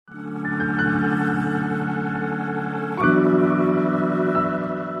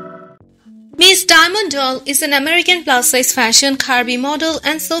Miss Diamond Doll is an American plus-size fashion curvy model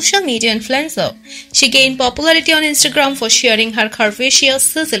and social media influencer. She gained popularity on Instagram for sharing her curvaceous,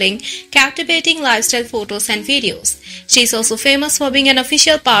 sizzling, captivating lifestyle photos and videos. She is also famous for being an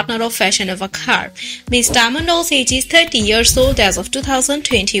official partner of Fashion Nova Car. Miss Diamond Doll's age is 30 years old as of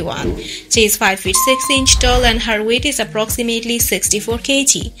 2021. She is 5 feet 6 inches tall and her weight is approximately 64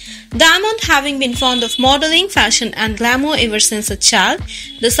 kg. Diamond, having been fond of modeling, fashion and glamour ever since a child,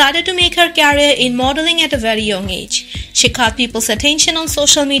 decided to make her career in modeling at a very young age. She caught people's attention on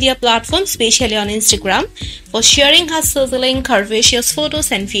social media platforms, especially on Instagram, for sharing her sizzling, curvaceous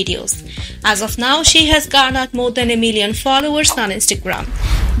photos and videos. As of now, she has garnered more than 1 million followers on Instagram.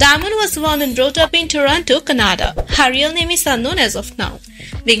 Diamond was born and brought up in Toronto, Canada. Her real name is unknown as of now.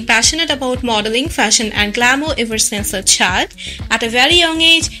 Being passionate about modeling, fashion and glamour ever since a child, at a very young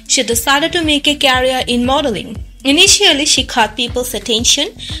age, she decided to make a career in modeling. Initially, she caught people's attention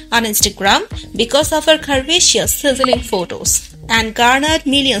on Instagram because of her curvaceous, sizzling photos and garnered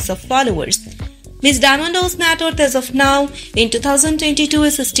millions of followers. Miss Diamond Doll's net worth as of now in 2022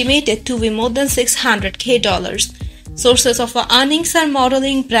 is estimated to be more than $600,000. Sources of her earnings are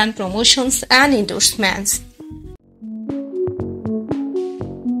modeling, brand promotions and endorsements.